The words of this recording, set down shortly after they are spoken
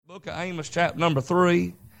Book of Amos, chapter number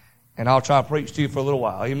 3, and I'll try to preach to you for a little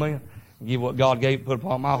while. Amen. Give what God put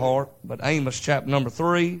upon my heart. But Amos, chapter number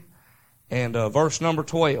 3, and verse number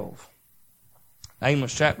 12.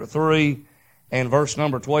 Amos, chapter 3, and verse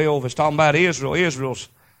number 12 is talking about Israel. Israel's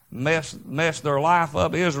messed their life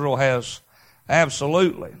up. Israel has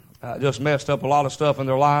absolutely just messed up a lot of stuff in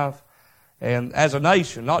their life. And as a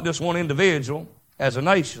nation, not just one individual, as a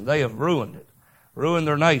nation, they have ruined it, ruined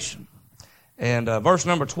their nation. And verse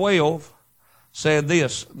number 12 said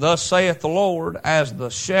this, "Thus saith the Lord, as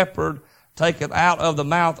the shepherd taketh out of the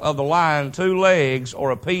mouth of the lion 2 legs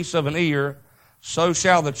or a piece of an ear, so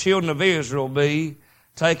shall the children of Israel be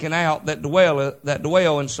taken out that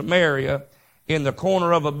dwell in Samaria, in the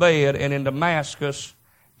corner of a bed, and in Damascus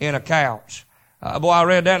in a couch." Boy, I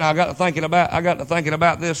read that and I got to thinking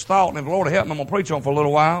about this thought, and if the Lord will help me, I'm going to preach on for a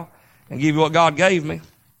little while and give you what God gave me.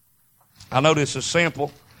 I know this is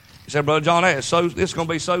simple. He said, "Brother John, this is going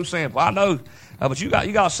to be so simple." I know, but you got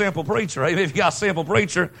a simple preacher. Amen. If you got a simple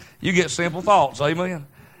preacher, you get simple thoughts. Amen.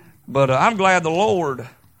 But I'm glad the Lord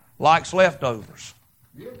likes leftovers.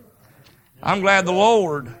 I'm glad the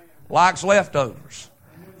Lord likes leftovers.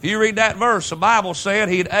 If you read that verse, the Bible said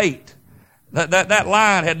he'd ate. That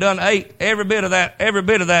lion had ate every bit of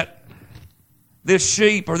that. This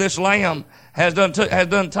sheep or this lamb has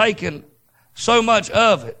taken so much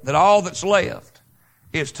of it that all that's left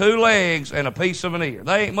is 2 legs and a piece of an ear.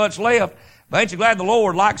 There ain't much left, but ain't you glad the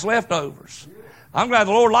Lord likes leftovers? I'm glad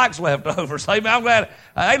the Lord likes leftovers. Amen. I'm glad.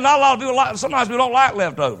 Ain't not a lot of people sometimes people don't like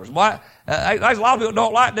leftovers. Why? There's a lot of people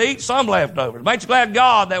don't like to eat some leftovers. But ain't you glad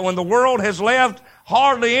God that when the world has left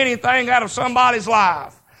hardly anything out of somebody's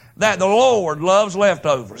life, that the Lord loves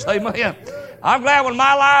leftovers. Amen. I'm glad when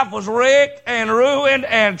my life was wrecked and ruined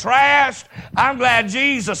and trashed, I'm glad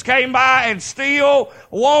Jesus came by and still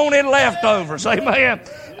wanted leftovers. Amen.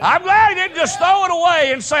 I'm glad he didn't just throw it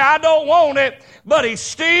away and say, "I don't want it," but he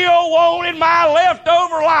still wanted my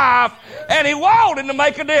leftover life, and he wanted to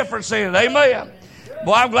make a difference in it. Amen.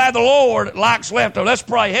 Boy, I'm glad the Lord likes leftovers. Let's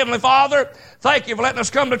pray. Heavenly Father, thank you for letting us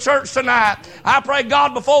come to church tonight. I pray,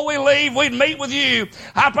 God, before we leave, we'd meet with you.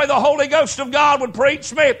 I pray the Holy Ghost of God would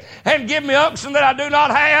preach me and give me unction that I do not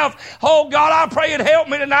have. Oh, God, I pray you'd help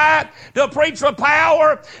me tonight to preach with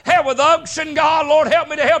power, help with unction, God. Lord, help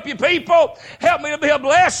me to help you people. Help me to be a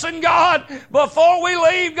blessing, God. Before we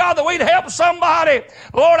leave, God, that we'd help somebody.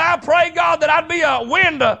 Lord, I pray, God, that I'd be a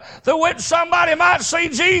window through which somebody might see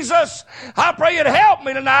Jesus. I pray you'd help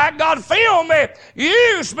me tonight. God, fill me,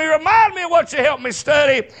 use me, remind me of what you helped me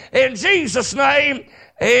study. In Jesus' name,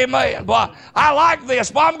 amen. Boy, I like this.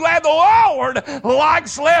 Boy, I'm glad the Lord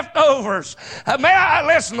likes leftovers.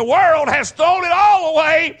 Listen, the world has thrown it all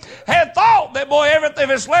away and thought that, boy, everything, if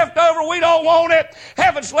it's left over, we don't want it.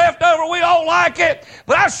 If it's left over, we don't like it.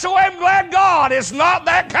 But I sure am glad God is not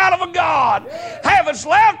that kind of a God. If it's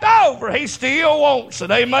left over, he still wants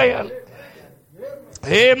it. Amen.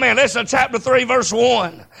 Amen. Listen to chapter 3, verse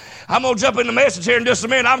 1. I'm going to jump in the message here in just a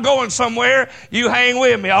minute. I'm going somewhere. You hang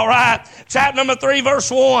with me, all right? Chapter number 3, verse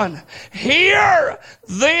 1. "Hear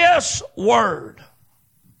this word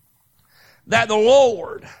that the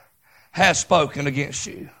Lord has spoken against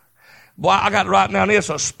you." Boy, I got to write down this,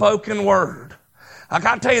 a spoken word. I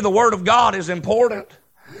got to tell you, the word of God is important.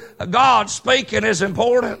 God speaking is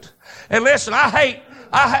important. And listen, I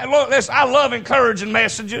love encouraging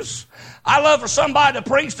messages. I love for somebody to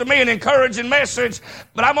preach to me an encouraging message,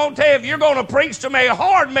 but I'm going to tell you, if you're going to preach to me a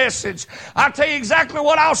hard message, I'll tell you exactly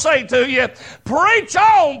what I'll say to you. Preach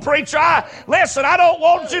on, preacher. Listen, I don't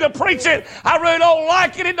want you to preach it. I really don't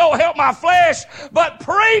like it. It don't help my flesh, but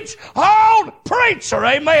preach on, preacher.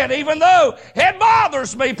 Amen. Even though it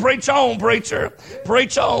bothers me, preach on, preacher.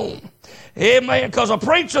 Preach on. Amen. Because a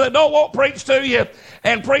preacher that don't want to preach to you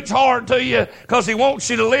and preach hard to you because he wants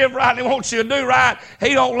you to live right and he wants you to do right,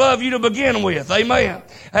 he don't love you to begin with. Amen.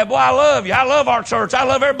 And boy, I love you. I love our church. I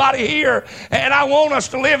love everybody here. And I want us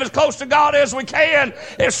to live as close to God as we can.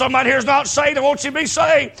 If somebody here is not saved, I want you to be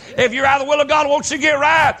saved. If you're out of the will of God, I want you to get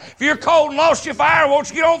right. If you're cold and lost your fire, I want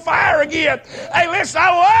you to get on fire again. Hey, listen,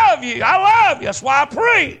 I love you. I love you. That's why I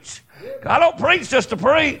preach. I don't preach just to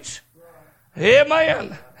preach.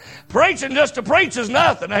 Amen. Preaching just to preach is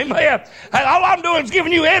nothing. Amen. And all I'm doing is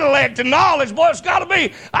giving you intellect and knowledge. Boy, it's got to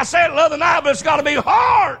be, I said it the other night, but it's got to be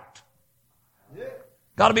hard.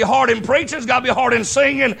 Got to be hard in preaching. It's got to be hard in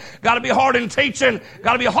singing. Got to be hard in teaching.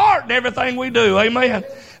 Got to be hard in everything we do. Amen.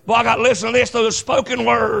 Boy, I got to listen to this through the spoken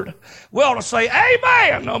word. We ought to say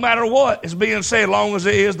amen no matter what is being said, as long as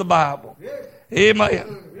it is the Bible.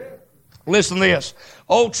 Amen. Listen to this.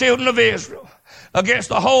 O children of Israel, against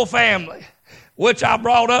the whole family, which I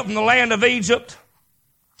brought up from the land of Egypt.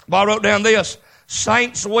 I wrote down this.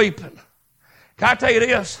 saints weeping. Can I tell you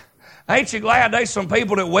this? Ain't you glad there's some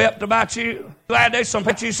people that wept about you? Glad there's some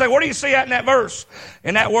people you say, where do you see that in that verse?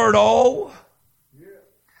 In that word, oh.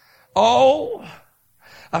 Oh.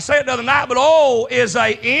 I said it the other night, but oh is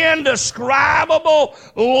a indescribable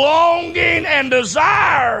longing and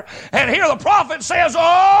desire. And here the prophet says,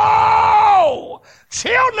 oh,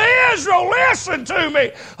 children of Israel, listen to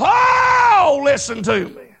me. Oh, listen to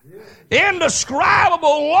me.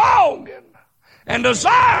 Indescribable longing and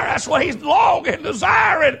desire. That's what he's longing,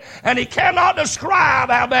 desiring, and he cannot describe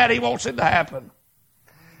how bad he wants it to happen.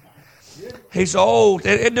 He's old.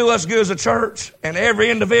 It'd do us good as a church and every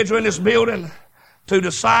individual in this building to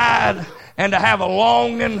decide and to have a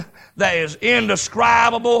longing that is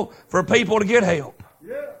indescribable for people to get help.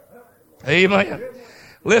 Amen.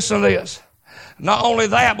 Listen to this. Not only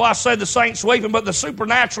that, I said the saints weeping, but the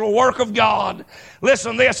supernatural work of God.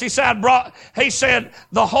 Listen to this. He said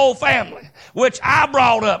the whole family, which I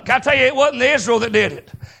brought up. Can I tell you, it wasn't Israel that did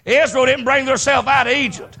it. Israel didn't bring themselves out of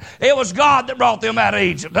Egypt. It was God that brought them out of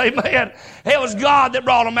Egypt. Amen. It was God that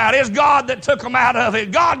brought them out. It's God that took them out of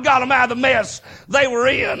it. God got them out of the mess they were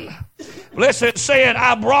in. Listen, it said,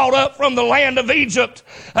 I brought up from the land of Egypt.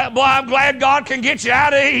 Boy, I'm glad God can get you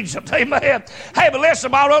out of Egypt. Amen. Hey, but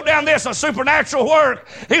listen, I wrote down this, a supernatural work.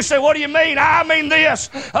 He said, what do you mean? I mean this.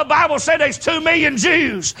 The Bible said there's 2 million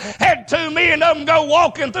Jews. Had 2 million of them go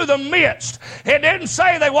walking through the midst. It didn't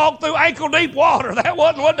say they walked through ankle-deep water. That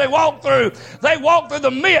wasn't what they walked through. They walked through the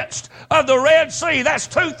midst of the Red Sea. That's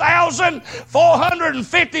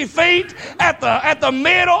 2,450 feet at the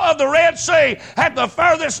middle of the Red Sea, at the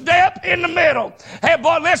furthest depth in the middle. Hey,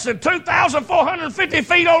 boy, listen, 2,450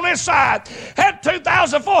 feet on this side, had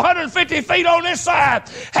 2,450 feet on this side,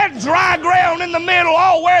 had dry ground in the middle,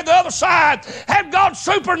 all the way to the other side. Had God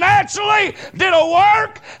supernaturally did a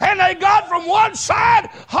work, and they got from one side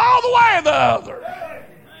all the way to the other.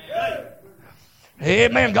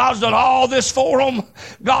 Amen. God's done all this for them.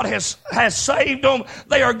 God has saved them.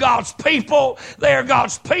 They are God's people. They are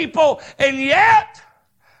God's people. And yet,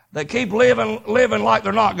 they keep living like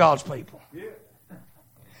they're not God's people.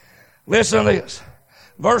 Listen to this.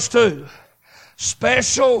 Verse 2.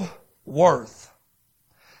 Special worth.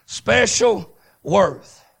 Special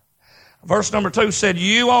worth. Verse number 2 said,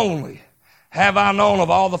 you only have I known of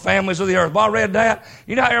all the families of the earth. Well, I read that.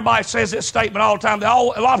 You know how everybody says this statement all the time? A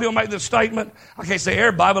lot of people make this statement. I can't say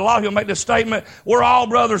everybody, but a lot of people make this statement. We're all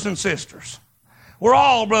brothers and sisters. We're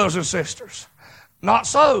all brothers and sisters. Not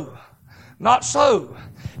so. Not so.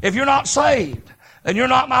 If you're not saved, and you're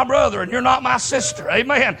not my brother, and you're not my sister,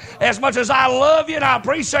 amen. As much as I love you and I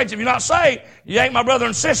appreciate you, if you're not saved, you ain't my brother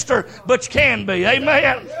and sister, but you can be,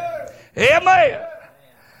 amen. Amen.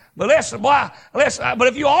 But listen, but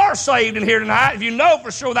if you are saved in here tonight, if you know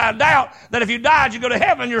for sure without a doubt that if you died, you go to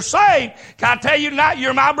heaven, you're saved, can I tell you tonight,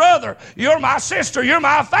 you're my brother, you're my sister, you're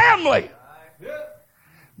my family.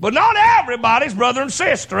 But not everybody's brother and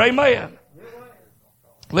sister, amen.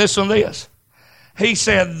 Listen to this. He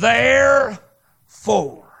said,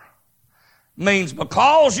 therefore, means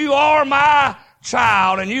because you are my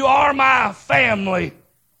child and you are my family,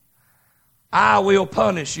 I will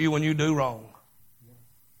punish you when you do wrong.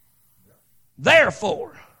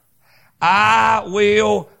 Therefore, I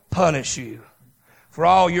will punish you for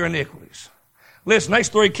all your iniquities. Listen, there's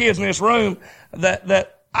 3 kids in this room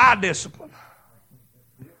that I discipline.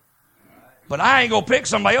 But I ain't going to pick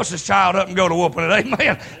somebody else's child up and go to whooping it.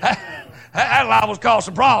 Amen. That liable to cause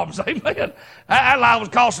some problems. Amen. That liable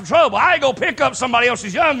to cause some trouble. I ain't going to pick up somebody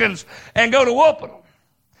else's youngins and go to whooping them.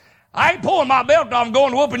 I ain't pulling my belt off and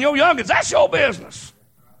going to whooping your youngins. That's your business.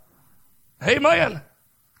 Amen.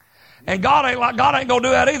 And God ain't going to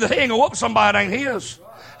do that either. He ain't going to whoop somebody that ain't his.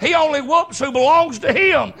 He only whoops who belongs to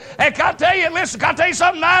him. And can I tell you, listen, can I tell you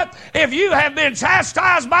something tonight? If you have been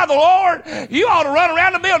chastised by the Lord, you ought to run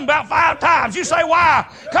around the building about 5 times. You say,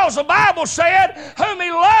 why? Because the Bible said, whom he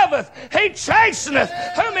loveth, he chasteneth.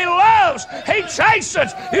 Whom he loves, he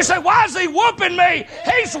chastens. You say, why is he whooping me?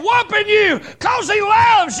 He's whooping you because he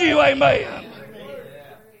loves you. Amen.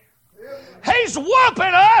 He's whooping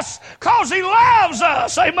us because he loves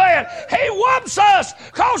us. Amen. He whoops us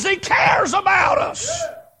because he cares about us.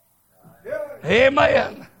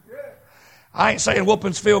 Amen. I ain't saying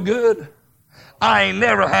whoopings feel good. I ain't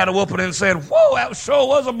never had a whooping and said, whoa, that sure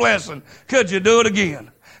was a blessing. Could you do it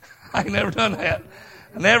again? I ain't never done that.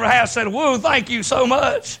 I never have said, whoa, thank you so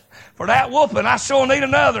much for that whooping. I sure need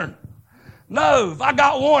another. No, if I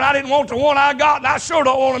got one, I didn't want the one I got, and I sure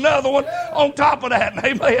don't want another one on top of that.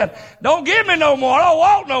 Amen. Don't give me no more. I don't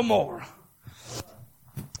want no more.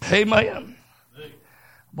 Amen.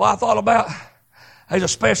 Boy, I thought about, there's a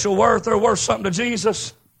special worth. They're worth something to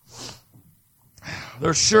Jesus.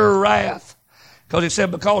 There's sure wrath. Because he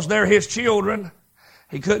said because they're his children,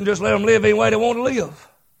 he couldn't just let them live any way they want to live.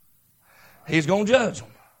 He's going to judge them.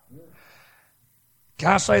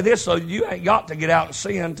 Can I say this, though? You ain't got to get out and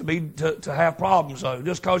sin to have problems, though.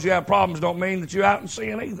 Just because you have problems don't mean that you're out in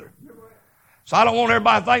sin either. So I don't want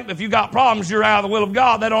everybody to think that if you got problems, you're out of the will of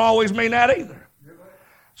God. That don't always mean that either.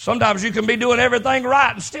 Sometimes you can be doing everything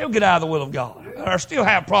right and still get out of the will of God, or still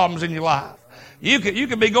have problems in your life. You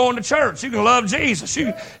can be going to church. You can love Jesus.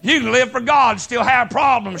 You can live for God and still have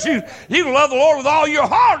problems. You can love the Lord with all your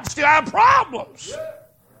heart and still have problems.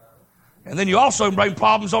 And then you also bring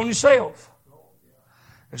problems on yourself.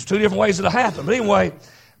 There's two different ways it'll happen. But anyway,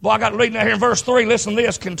 boy, I got to read now here in verse 3. Listen to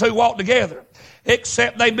this. Can two walk together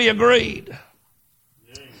except they be agreed?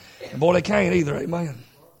 And boy, they can't either. Amen.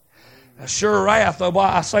 A sure wrath, though, boy,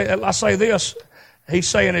 I say this. He's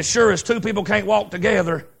saying as sure as two people can't walk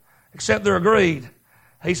together except they're agreed.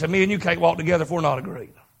 He said, me and you can't walk together if we're not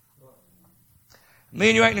agreed. Me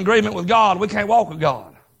and you ain't in agreement with God. We can't walk with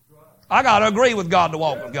God. I got to agree with God to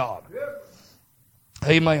walk with God.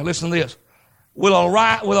 Amen. Listen to this. Will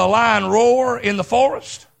a lion roar in the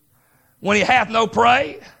forest when he hath no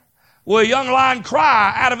prey? Will a young lion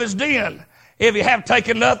cry out of his den if he have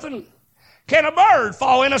taken nothing? Can a bird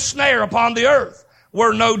fall in a snare upon the earth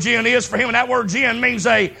where no gin is for him? And that word gin means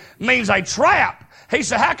a trap. He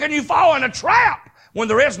said, how can you fall in a trap when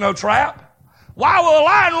there is no trap? Why will a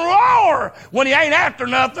lion roar when he ain't after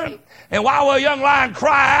nothing? And why will a young lion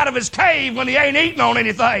cry out of his cave when he ain't eating on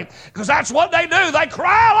anything? Because that's what they do. They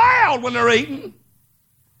cry loud when they're eating.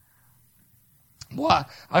 Boy,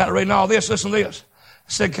 I got to read all this. Listen to this.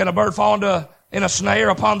 It said, can a bird fall in a snare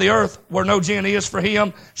upon the earth where no gin is for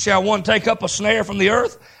him? Shall one take up a snare from the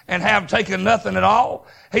earth and have taken nothing at all?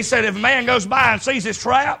 He said, if a man goes by and sees his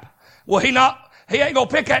trap, will he ain't going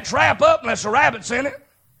to pick that trap up unless a rabbit's in it.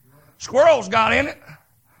 Squirrels got in it.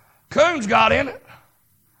 Coons got in it.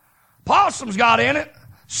 Possums got in it.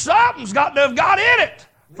 Something's got to have got in it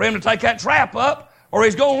for him to take that trap up, or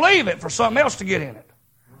he's going to leave it for something else to get in it.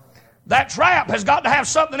 That trap has got to have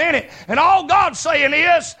something in it. And all God's saying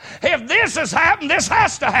is, if this has happened, this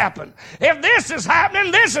has to happen. If this is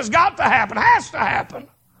happening, this has got to happen. Has to happen.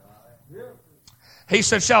 He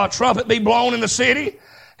said, shall a trumpet be blown in the city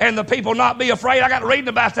and the people not be afraid? I got reading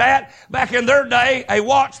about that. Back in their day, a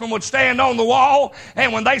watchman would stand on the wall,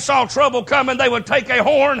 and when they saw trouble coming, they would take a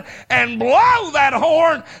horn and blow that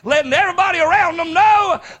horn, letting everybody around them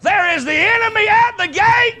know there is the enemy at the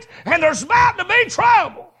gate, and there's about to be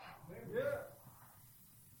trouble.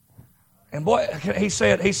 And boy, he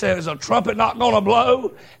said, is a trumpet not going to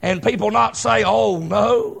blow and people not say, oh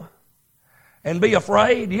no, and be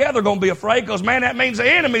afraid? Yeah, they're going to be afraid because, man, that means the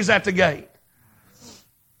enemy's at the gate.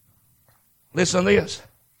 Listen to this.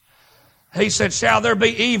 He said, shall there be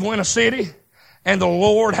evil in a city and the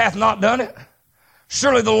Lord hath not done it?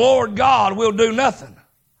 Surely the Lord God will do nothing,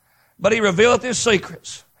 but he revealeth his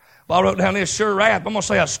secrets. Well, I wrote down this sure wrath. I'm going to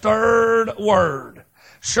say a stirred word.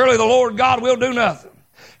 Surely the Lord God will do nothing.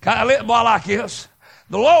 Boy, I like this.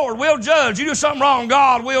 The Lord will judge. You do something wrong,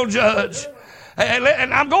 God will judge.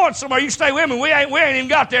 And I'm going somewhere. You stay with me. We ain't even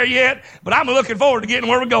got there yet, but I'm looking forward to getting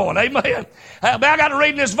where we're going. Amen. But I got to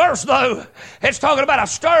read in this verse, though. It's talking about a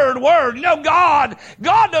stirred word. You know, God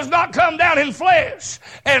does not come down in flesh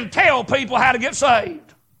and tell people how to get saved.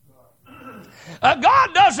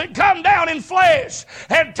 God doesn't come down in flesh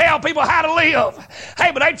and tell people how to live.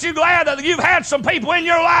 Hey, but ain't you glad that you've had some people in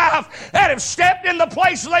your life that have stepped in the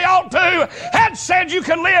place they ought to and said you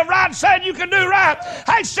can live right, said you can do right,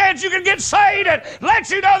 hey, said you can get saved, and let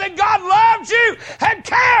you know that God loved you and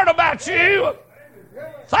cared about you.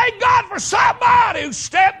 Thank God for somebody who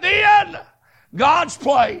stepped in God's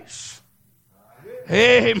place.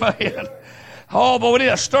 Amen. Oh, but we need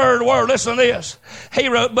a stirred word. Listen to this.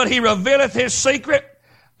 But he revealeth his secret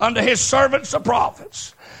unto his servants the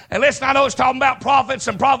prophets. And listen, I know it's talking about prophets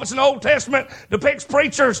in the Old Testament depicts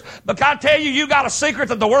preachers, but can I tell you, you got a secret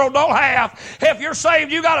that the world don't have. If you're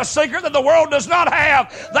saved, you got a secret that the world does not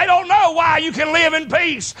have. They don't know why you can live in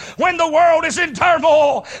peace when the world is in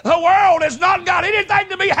turmoil. The world has not got anything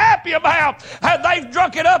to be happy about. They've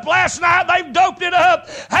drunk it up last night. They've doped it up.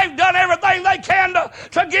 They've done everything they can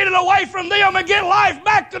to get it away from them and get life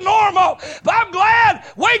back to normal. But I'm glad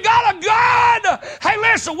we got a God. Hey,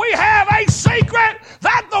 listen, we have a secret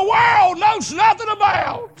that the world knows nothing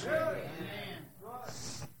about.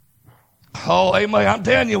 Oh, amen. I'm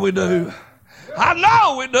telling you we do. I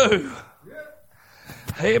know we do.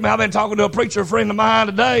 Amen. I've been talking to a preacher friend of mine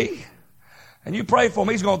today, and you pray for him.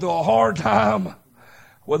 He's going through a hard time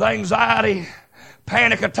with anxiety,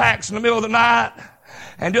 panic attacks in the middle of the night.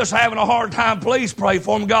 and just having a hard time, please pray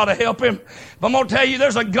for him. God to help him. But I'm going to tell you,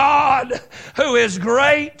 there's a God who is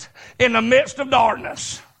great in the midst of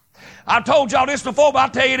darkness. I've told y'all this before, but I'll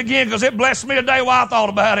tell you it again because it blessed me today while I thought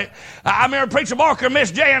about it. I remember Preacher Barker and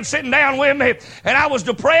Miss Jan sitting down with me, and I was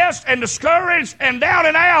depressed and discouraged and down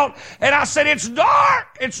and out, and I said, it's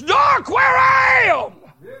dark where I am.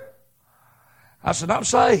 I said, I'm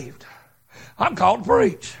saved. I'm called to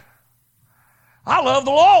preach. I love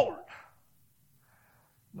the Lord.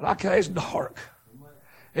 But I can't, it's dark.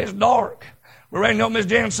 It's dark. We already know what Miss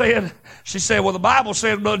Jan said. She said, well, the Bible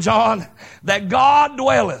says, Brother John, that God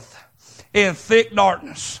dwelleth in thick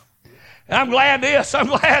darkness. And I'm glad that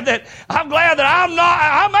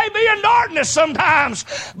I may be in darkness sometimes,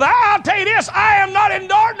 but I'll tell you this, I am not in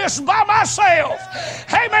darkness by myself.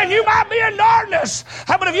 Hey man, you might be in darkness,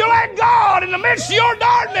 but if you let God in the midst of your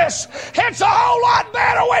darkness, it's a whole lot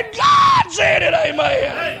better when God's in it.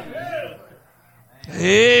 Amen.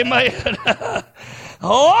 Amen.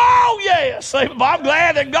 Oh yes. I'm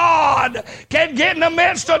glad that God can get in the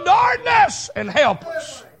midst of darkness and help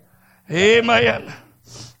us. Amen.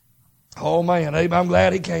 Oh man, amen. I'm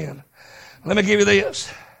glad he can. Let me give you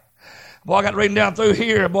this. Boy, I got reading down through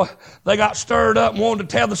here. Boy, they got stirred up and wanted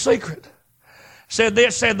to tell the secret. Said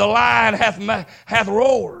the lion hath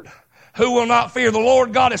roared. Who will not fear? The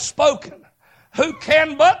Lord God has spoken. Who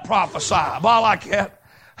can but prophesy? Boy, I like that.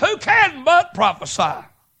 Who can but prophesy?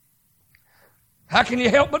 How can you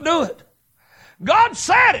help but do it? God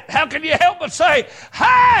said it. How can you help but say,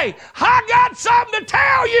 hey, I got something to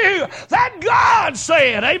tell you that God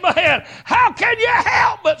said. Amen. How can you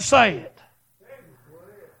help but say it?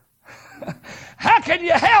 How can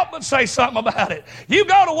you help but say something about it? You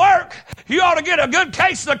go to work, you ought to get a good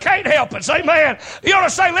case of the can't help it. Amen. You ought to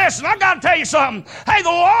say, listen, I got to tell you something. Hey, the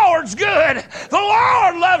Lord's good. The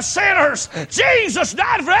Lord loves sinners. Jesus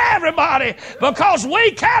died for everybody because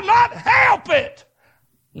we cannot help it.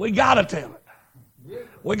 We got to tell it.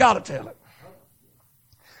 We got to tell it.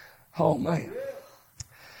 Oh, man.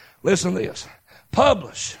 Listen to this.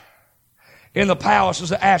 Publish in the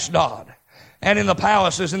palaces of Ashdod and in the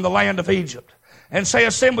palaces in the land of Egypt. And say,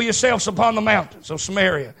 assemble yourselves upon the mountains of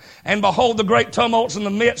Samaria, and behold the great tumults in the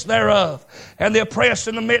midst thereof, and the oppressed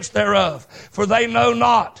in the midst thereof. For they know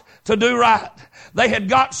not to do right. They had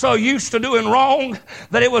got so used to doing wrong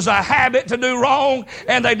that it was a habit to do wrong,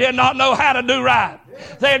 and they did not know how to do right.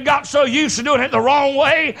 They had got so used to doing it the wrong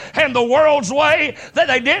way and the world's way that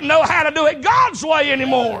they didn't know how to do it God's way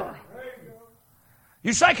anymore.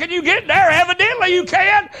 You say, can you get there? Evidently you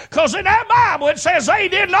can, because in that Bible it says they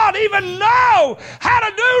did not even know how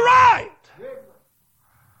to do right.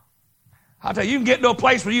 I tell you, you can get to a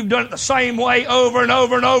place where you've done it the same way over and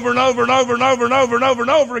over and over and over and over and over and over and over and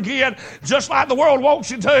over again, just like the world wants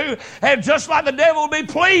you to, and just like the devil will be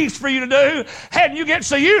pleased for you to do, and you get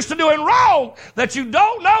so used to doing wrong that you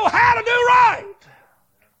don't know how to do right.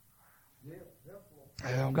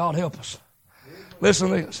 Well, God help us. Listen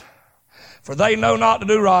to this. For they know not to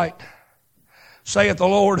do right, saith the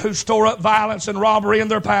Lord, who store up violence and robbery in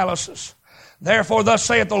their palaces. Therefore thus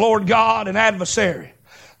saith the Lord God, an adversary.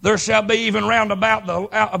 There shall be even round about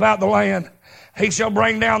the land. He shall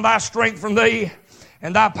bring down thy strength from thee,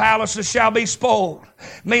 and thy palaces shall be spoiled.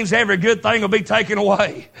 Means every good thing will be taken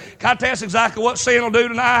away. Can I tell you exactly what sin will do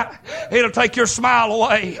tonight? It'll take your smile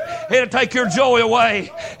away. It'll take your joy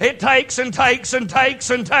away. It takes and takes and takes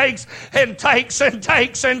and takes and takes and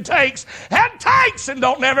takes and takes and takes and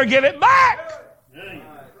don't never give it back.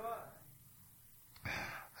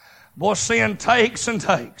 Boy, sin takes and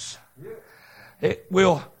takes. It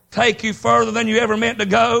will take you further than you ever meant to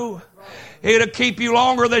go. It'll keep you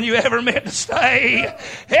longer than you ever meant to stay.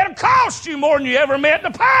 It'll cost you more than you ever meant to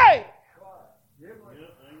pay.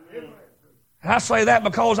 I say that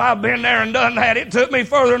because I've been there and done that. It took me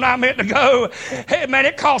further than I meant to go. Hey, man,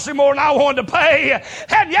 it cost me more than I wanted to pay.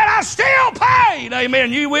 And yet I still paid.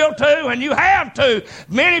 Amen. You will too, and you have to.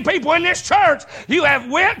 Many people in this church, you have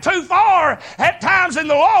went too far at times, and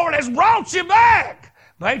the Lord has brought you back.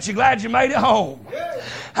 But ain't you glad you made it home?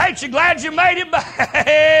 Ain't you glad you made it back?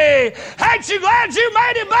 Ain't you glad you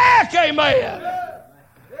made it back? Amen.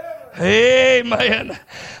 Amen.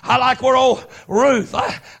 I like where old Ruth. I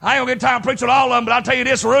ain't gonna get time to preach on all of them, but I'll tell you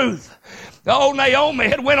this, Ruth. The old Naomi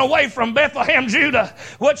had went away from Bethlehem, Judah,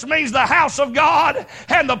 which means the house of God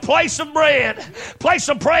and the place of bread. Place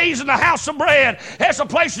of praise and the house of bread. It's a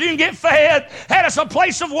place you can get fed, and it's a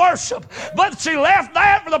place of worship. But she left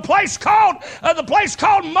that for the place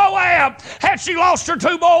called Moab. Had she lost her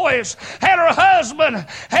 2 boys, had her husband,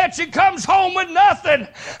 had she comes home with nothing.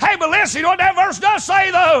 Hey, but listen, you know what that verse does say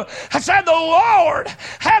though? It said the Lord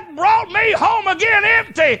had brought me home again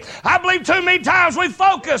empty. I believe too many times we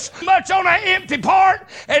focus much on that empty part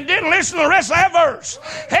and didn't listen to the rest of that verse.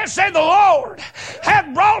 It said the Lord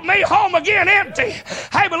had brought me home again empty.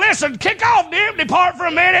 Hey, but listen, kick off the empty part for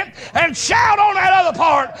a minute and shout on that other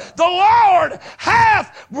part. The Lord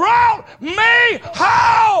hath brought me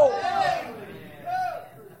home.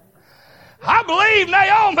 I believe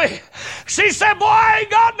Naomi, she said, boy, I ain't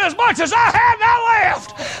gotten as much as I had and I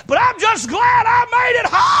left, but I'm just glad I made it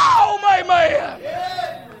home,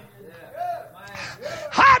 amen.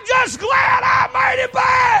 I'm just glad I made it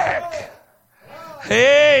back.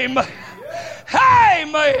 Amen.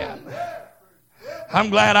 Amen. I'm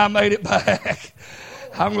glad I made it back.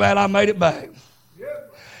 I'm glad I made it back.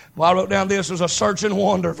 Well, I wrote down this as a search and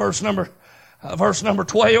wonder. Verse number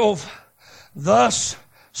 12. Thus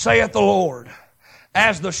saith the Lord,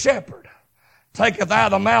 as the shepherd taketh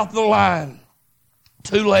out of the mouth of the lion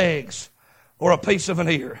 2 legs or a piece of an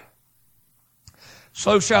ear,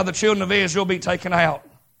 so shall the children of Israel be taken out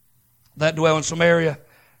that dwell in Samaria,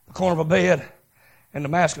 the corner of a bed, and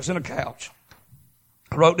Damascus in a couch.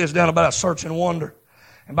 I wrote this down about a search and wonder.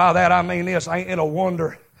 And by that I mean this, ain't it a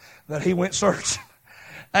wonder that he went searching?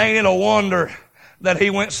 Ain't it a wonder that he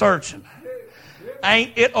went searching?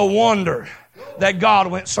 Ain't it a wonder that God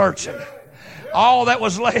went searching? All that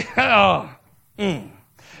was left. Ain't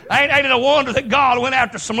it a wonder that God went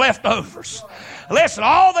after some leftovers? Listen,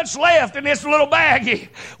 all that's left in this little baggie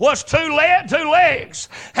was 2 legs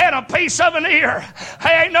and a piece of an ear.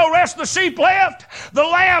 Hey, ain't no rest of the sheep left. The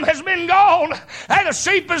lamb has been gone. Hey, the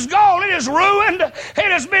sheep is gone. It is ruined. It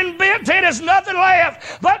has been bent. It is nothing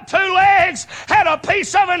left but 2 legs and a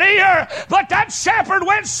piece of an ear. But that shepherd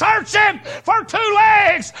went searching for 2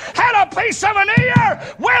 legs and a piece of an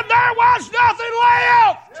ear when there was nothing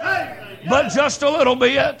left but just a little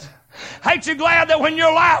bit. Ain't you glad that when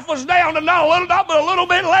your life was down to not but a little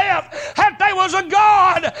bit left, that there was a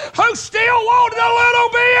God who still wanted a little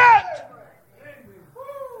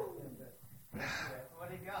bit?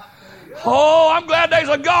 Oh, I'm glad there's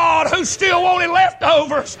a God who still wanted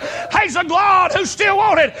leftovers. He's a God who still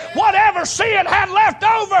wanted whatever sin had left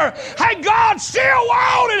over. Hey, God still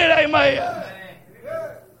wanted it, amen.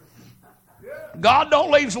 God don't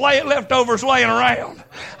leave leftovers laying around.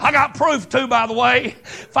 I got proof too, by the way.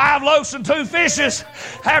 5 loaves and 2 fishes.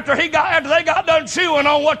 After they got done chewing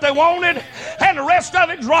on what they wanted, and the rest of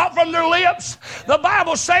it dropped from their lips, the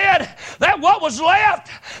Bible said that what was left,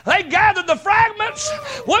 they gathered the fragments,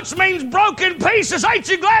 which means broken pieces. Ain't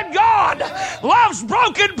you glad God loves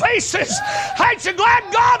broken pieces? Ain't you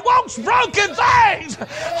glad God wants broken things?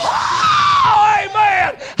 Oh,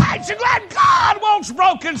 amen. Ain't you glad God wants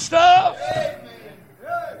broken stuff?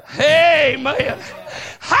 Amen.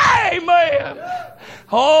 Amen.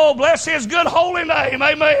 Oh, bless his good holy name.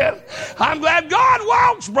 Amen. I'm glad God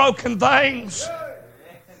wants broken things.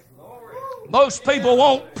 Most people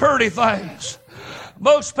want pretty things.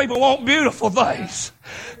 Most people want beautiful things.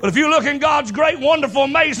 But if you look in God's great, wonderful,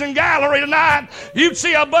 amazing gallery tonight, you'd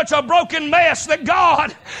see a bunch of broken mess that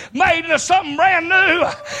God made into something brand new.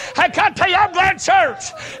 I can't tell you, I'm glad church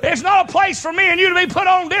is not a place for me and you to be put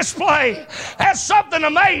on display as something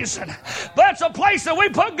amazing. But it's a place that we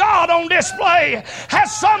put God on display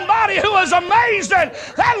as somebody who is amazing,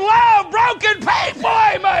 that love broken people.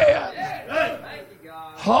 Amen.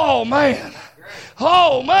 Oh, man.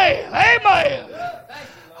 Oh, man. Amen.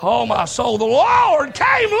 Oh, my soul, the Lord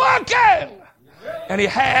came looking, and he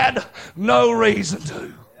had no reason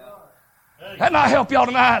to. Can I help y'all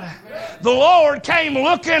tonight? The Lord came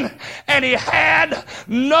looking, and he had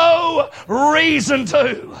no reason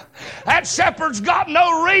to. That shepherd's got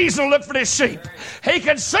no reason to look for this sheep. He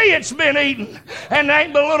can see it's been eaten, and there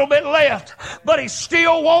ain't but a little bit left. But he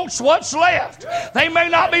still wants what's left. There may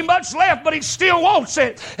not be much left, but he still wants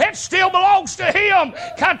it. It still belongs to him.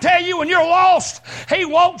 Can I tell you, when you're lost, he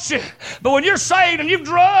wants you. But when you're saved and you've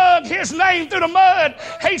drug his name through the mud,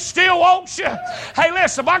 he still wants you. Hey,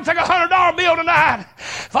 listen, if I can take a $100 bill tonight,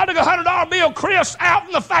 if I took a $100 bill, Chris, out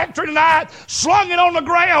in the factory tonight, slung it on the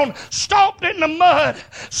ground, stomped it in the mud,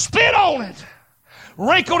 spit on it,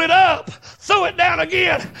 wrinkled it up, threw it down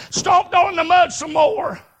again, stomped on the mud some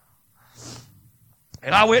more,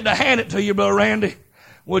 and I went to hand it to you, Brother Randy,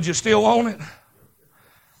 would you still want it?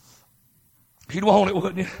 You'd want it,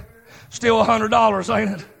 wouldn't you? Still $100,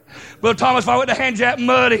 ain't it? Brother Thomas, if I went to hand you that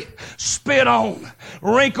muddy, spit on,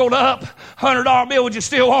 wrinkled up $100 bill, would you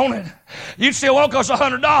still want it? You'd still want it because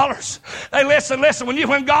 $100. Hey, listen,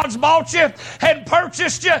 when God's bought you, had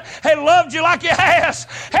purchased you, had loved you like He has,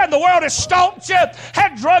 had the world has stomped you,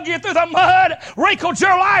 had drug you through the mud, wrinkled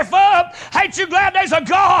your life up, ain't you glad there's a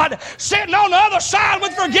God sitting on the other side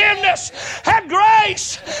with forgiveness, had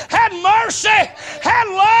grace, had mercy, had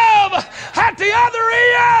love, at the other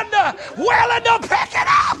end, willing to pick it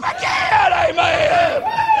up again, amen.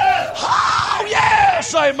 Oh,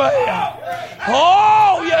 yes, amen.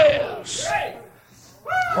 Oh, yes.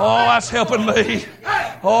 Oh, that's helping me.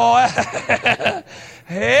 Oh,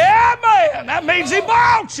 yeah, man. That means He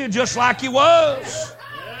bought you just like He was.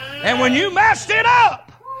 And when you messed it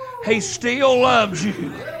up, He still loves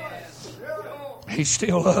you. He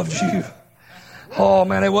still loves you. Oh,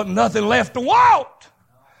 man, there wasn't nothing left to want.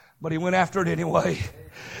 But He went after it anyway.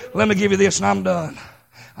 Let me give you this and I'm done.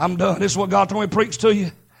 I'm done. This is what God told me to preach to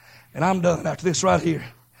you. And I'm done after this right here.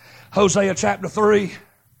 Hosea chapter 3.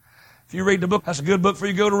 If you read the book, that's a good book for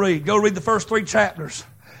you to go to read. Go read the first 3 chapters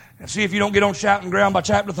and see if you don't get on shouting ground by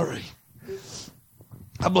chapter 3.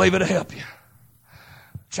 I believe it'll help you.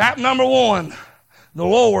 Chapter number 1, the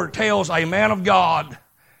Lord tells a man of God,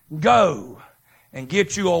 go and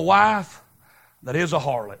get you a wife that is a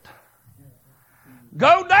harlot.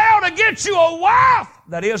 Go down and get you a wife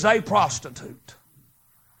that is a prostitute.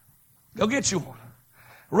 Go get you one.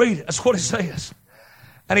 Read it. That's what it says.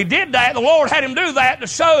 And he did that. The Lord had him do that to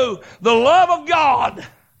show the love of God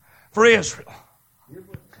for Israel.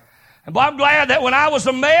 And boy, I'm glad that when I was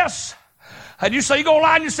a mess, and you say, you going to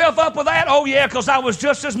line yourself up with that? Oh, yeah, because I was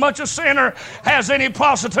just as much a sinner as any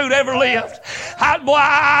prostitute ever lived.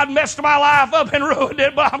 I messed my life up and ruined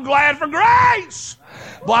it, but I'm glad for grace.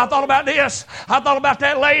 Boy, I thought about this. I thought about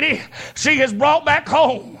that lady. She is brought back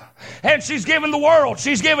home. And she's given the world.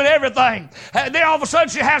 She's given everything. And then all of a sudden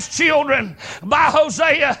she has children by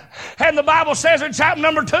Hosea. And the Bible says in chapter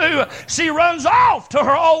number 2, she runs off to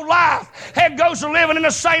her old life and goes to living in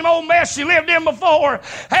the same old mess she lived in before.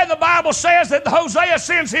 And the Bible says that Hosea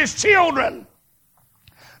sends his children.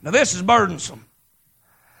 Now this is burdensome.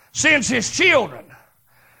 Sends his children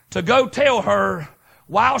to go tell her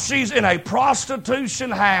while she's in a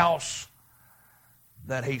prostitution house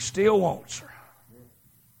that he still wants her.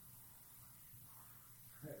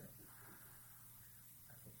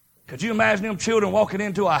 Could you imagine them children walking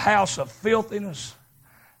into a house of filthiness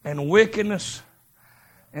and wickedness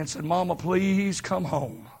and said, Mama, please come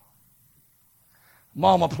home.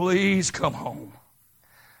 Mama, please come home.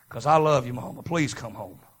 Because I love you, Mama. Please come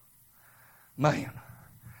home. Man,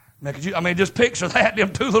 could you, just picture that,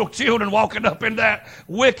 them 2 little children walking up in that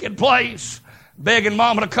wicked place, begging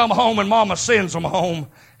Mama to come home, and Mama sends them home,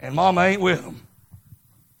 and Mama ain't with them.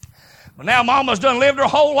 But now Mama's done lived her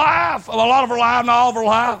whole life, a lot of her life, not all of her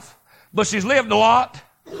life. But she's lived a lot.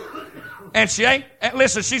 And she ain't,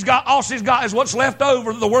 listen, all she's got is what's left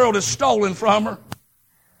over that the world has stolen from her.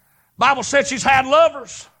 Bible said she's had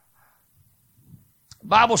lovers.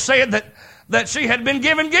 Bible said that she had been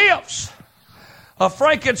given gifts of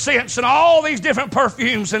frankincense and all these different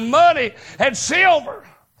perfumes and money and silver.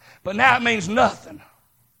 But now it means nothing.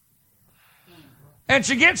 And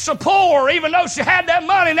she gets so poor, even though she had that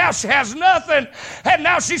money, now she has nothing. And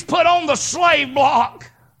now she's put on the slave block.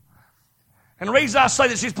 And the reason I say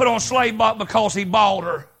that she's put on a slave block because he bought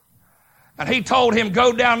her. And he told him,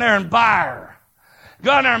 go down there and buy her.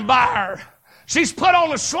 Go down there and buy her. She's put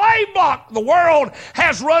on a slave block. The world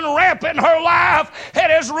has run rampant in her life. It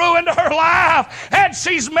has ruined her life. And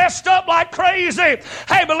she's messed up like crazy.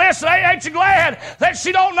 Hey, but listen, ain't you glad that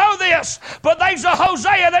she don't know this? But there's a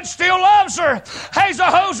Hosea that still loves her. There's a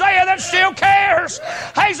Hosea that still cares.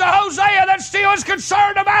 There's a Hosea that still is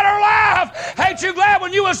concerned about her life. Ain't you glad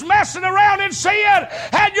when you was messing around in sin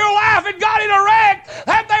and your life had got in a wreck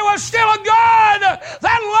that there was still a God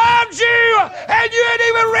that loved you and you didn't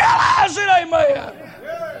even realize it, amen.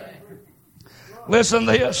 Listen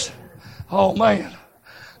to this. Oh, man.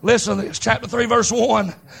 Listen to this. Chapter 3, verse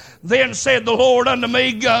 1. Then said the Lord unto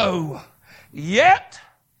me, go. Yet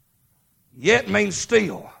means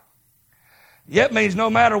still. Yet means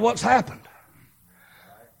no matter what's happened.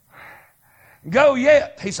 Go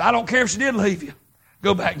yet. He said, I don't care if she did leave you.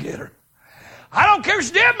 Go back and get her. I don't care if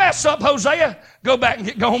she did mess up, Hosea. Go back and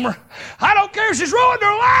get Gomer. I don't care if she's ruined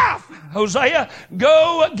her life, Hosea.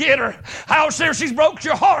 Go get her. I don't care if she's broke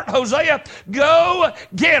your heart, Hosea. Go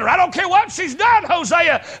get her. I don't care what she's done,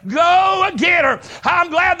 Hosea. Go get her. I'm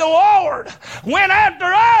glad the Lord went after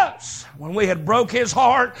us when we had broke his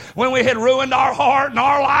heart, when we had ruined our heart and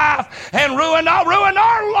our life and ruined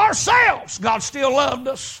ourselves. God still loved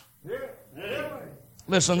us.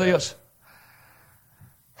 Listen to this.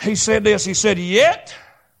 He said this. He said, yet,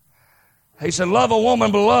 he said, love a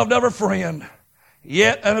woman beloved of her friend,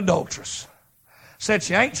 yet an adulteress. Said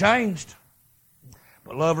she ain't changed,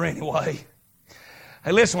 but love her anyway.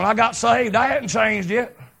 Hey, listen, when I got saved, I hadn't changed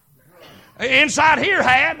yet. Inside here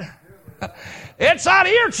had. Inside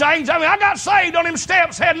here changed. I mean, I got saved on them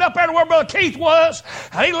steps heading up there to where Brother Keith was.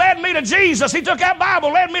 And he led me to Jesus. He took that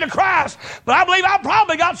Bible, led me to Christ. But I believe I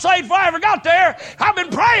probably got saved before I ever got there. I've been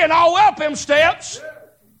praying all up them steps.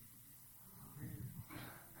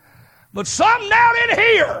 But something down in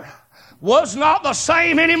here was not the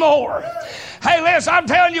same anymore. Hey, listen, I'm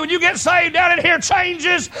telling you, when you get saved, down in here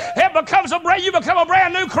changes. It becomes you become a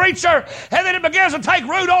brand new creature, and then it begins to take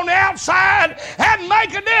root on the outside and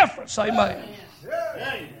make a difference. Amen.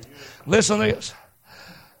 Listen to this.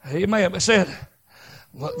 Amen. It said,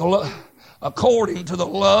 according to the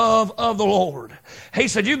love of the Lord. He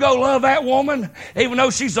said, you go love that woman, even though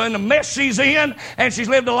she's in the mess she's in, and she's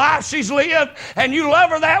lived the life she's lived, and you love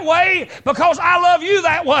her that way because I love you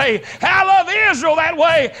that way, and I love Israel that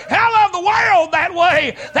way, and I love the world that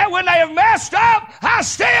way, that when they have messed up, I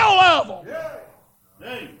still love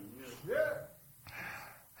them.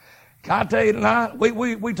 Can I tell you tonight,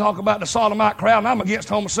 we talk about the sodomite crowd, and I'm against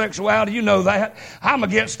homosexuality. You know that. I'm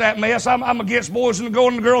against that mess. I'm against boys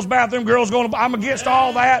going in the girls' bathroom, I'm against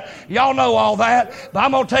all that. Y'all know all that. But I'm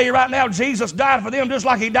going to tell you right now, Jesus died for them just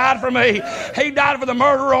like He died for me. He died for the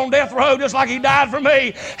murderer on death row just like He died for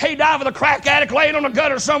me. He died for the crack addict laying on the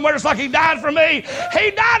gutter somewhere just like He died for me. He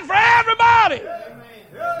died for everybody.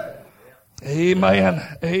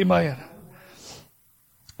 Amen. Amen.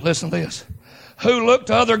 Listen to this. Who looked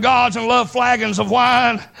to other gods and loved flagons of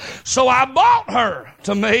wine. So I bought her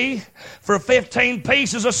to me for 15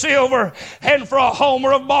 pieces of silver and for a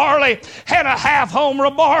homer of barley and a half homer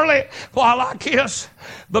of barley. Boy, I like this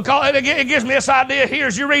because it gives me this idea here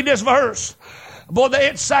as you read this verse. Boy,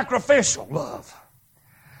 it's sacrificial love.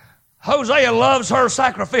 Hosea loves her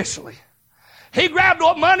sacrificially. He grabbed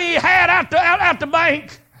what money he had out the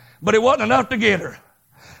bank, but it wasn't enough to get her.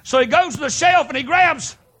 So he goes to the shelf and he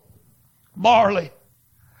grabs barley.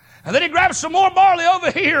 And then he grabs some more barley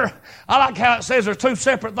over here. I like how it says there's two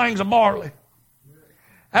separate things of barley.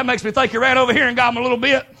 That makes me think he ran over here and got him a little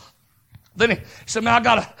bit. Then he said, man,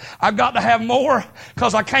 I've got to have more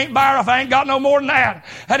because I can't buy her if I ain't got no more than that.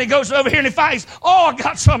 And he goes over here and he finds, I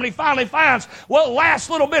got some. And he finally finds what last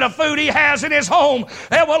little bit of food he has in his home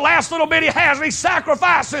and what last little bit he has. And he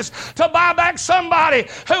sacrifices to buy back somebody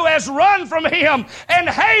who has run from him and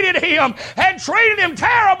hated him and treated him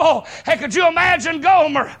terrible. Hey, could you imagine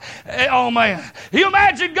Gomer? Oh, man. You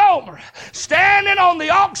imagine Gomer standing on the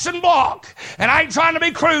auction block. And I ain't trying to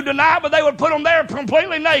be crude tonight, but they would put them there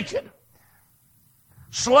completely naked.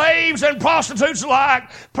 Slaves and prostitutes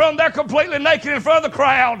alike, put them there completely naked in front of the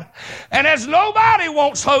crowd. And as nobody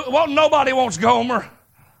wants Gomer,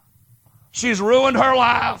 she's ruined her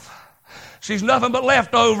life. She's nothing but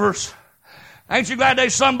leftovers. Ain't you glad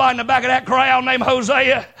there's somebody in the back of that crowd named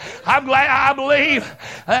Hosea? I believe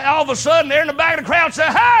all of a sudden they're in the back of the crowd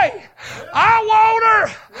saying, hey, I want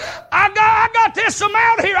her. I got this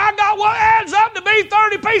amount here. I got what adds up to be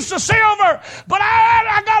 30 pieces of silver. But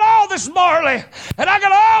I got all this barley. And I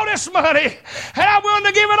got all this money. And I'm willing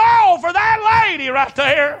to give it all for that lady right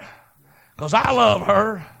there. Because I love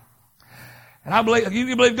her. And I believe,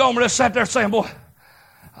 you believe Gomer just sat there saying, boy,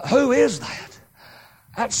 who is that?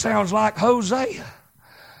 That sounds like Hosea.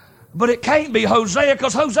 But it can't be Hosea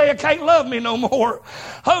because Hosea can't love me no more.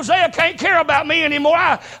 Hosea can't care about me anymore.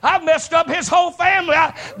 I've messed up his whole family.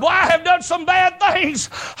 I have done some bad things.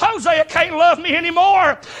 Hosea can't love me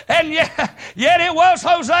anymore. And yet it was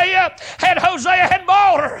Hosea. And Hosea had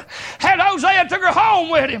bought her. And Hosea took her home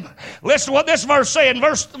with him. Listen to what this verse said in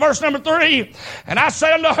verse number 3. And I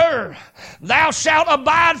said unto her, thou shalt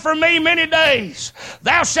abide for me many days.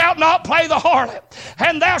 Thou shalt not play the harlot.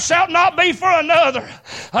 And thou shalt not be for another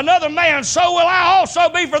man, so will I also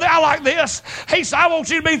be for thee. I like this. He said, I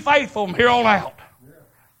want you to be faithful from here on out.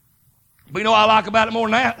 But you know what I like about it more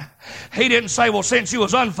than that? He didn't say, well, since you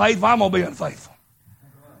was unfaithful, I'm going to be unfaithful.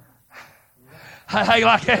 Hey,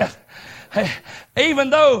 like that. Hey,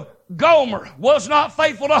 even though Gomer was not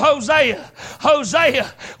faithful to Hosea, Hosea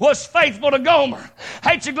was faithful to Gomer.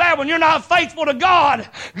 Ain't you glad when you're not faithful to God,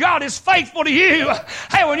 God is faithful to you?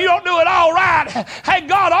 Hey, when you don't do it all right, hey,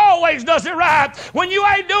 God always does it right. When you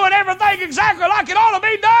ain't doing everything exactly like it ought to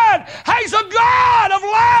be done, hey, He's a God of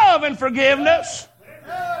love and forgiveness.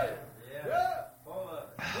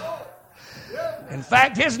 In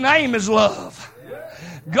fact, His name is love.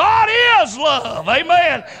 God is love.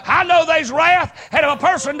 Amen. I know there's wrath, and if a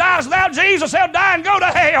person dies without Jesus, they'll die and go to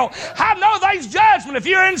hell. I know there's judgment. If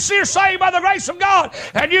you're sincere, saved by the grace of God,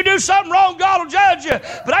 and you do something wrong, God will judge you.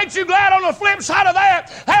 But ain't you glad on the flip side of that,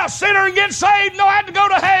 how a sinner can get saved, no had to go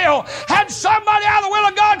to hell, had somebody out of the will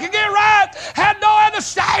of God can get right, had no had to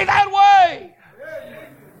stay that way.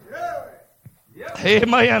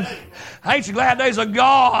 Amen. Ain't you glad there's a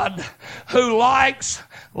God who likes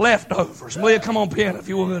leftovers? Will you come on, pen, if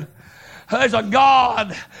you would? There's a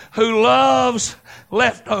God who loves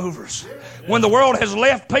leftovers. When the world has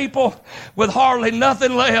left people with hardly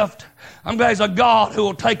nothing left, I'm glad there's a God who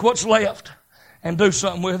will take what's left and do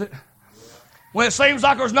something with it. When it seems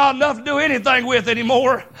like there's not enough to do anything with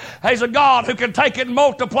anymore, there's a God who can take it and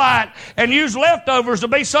multiply it and use leftovers to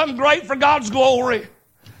be something great for God's glory.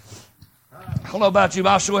 I don't know about you, but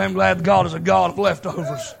I sure am glad God is a God of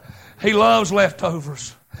leftovers. He loves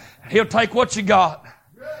leftovers. He'll take what you got.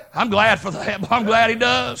 I'm glad for that. I'm glad He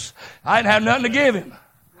does. I didn't have nothing to give Him.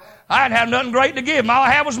 I didn't have nothing great to give Him. All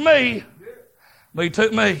I had was me. But He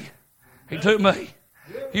took me. He took me.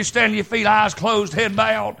 You stand on your feet, eyes closed, head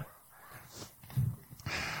bowed.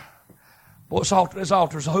 Boy, this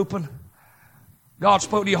altar's open. God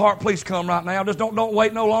spoke to your heart. Please come right now. Just don't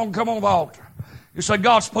wait no longer. Come on the altar. You say,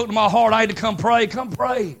 God spoke to my heart. I need to come pray. Come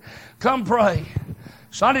pray. Come pray.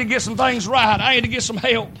 So I need to get some things right. I need to get some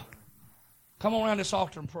help. Come on around this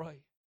altar and pray.